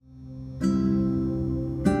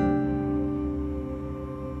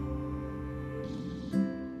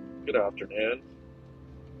Good afternoon.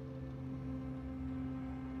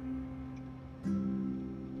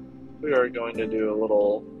 We are going to do a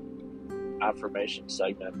little affirmation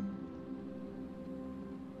segment.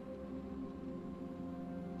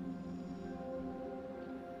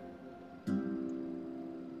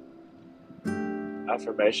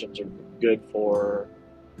 Affirmations are good for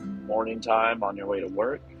morning time on your way to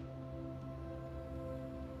work,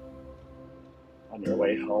 on your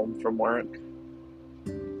way home from work,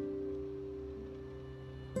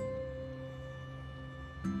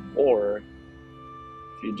 or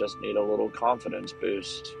if you just need a little confidence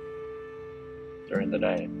boost during the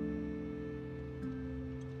day.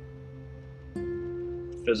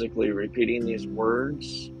 Physically repeating these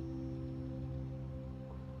words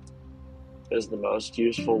is the most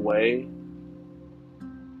useful way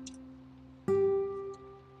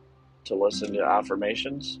to listen to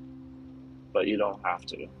affirmations, but you don't have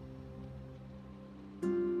to.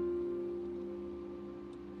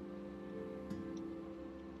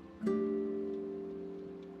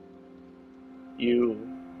 You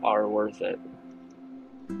are worth it.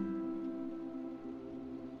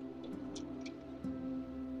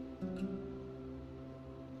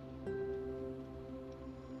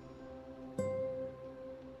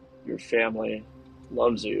 Your family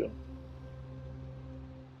loves you.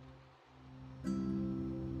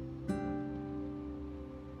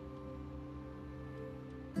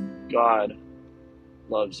 God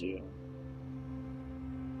loves you.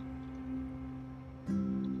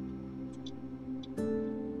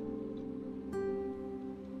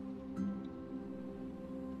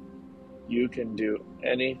 You can do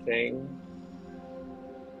anything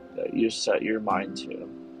that you set your mind to.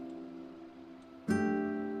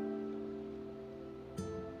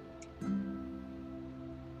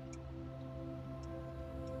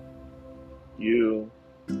 You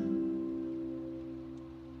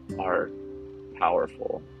are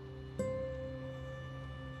powerful.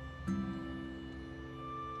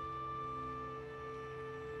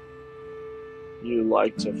 You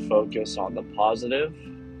like to focus on the positive.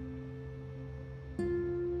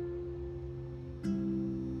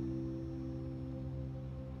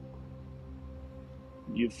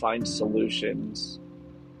 You find solutions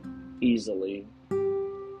easily.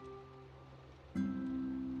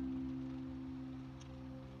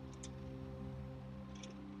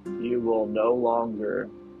 You will no longer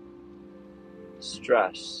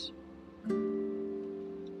stress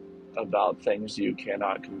about things you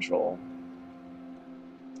cannot control.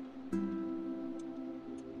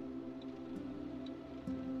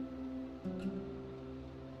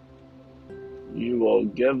 You will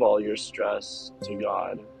give all your stress to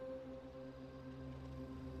God.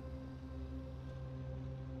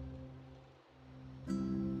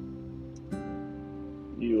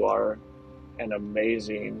 You are an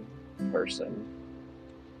amazing person.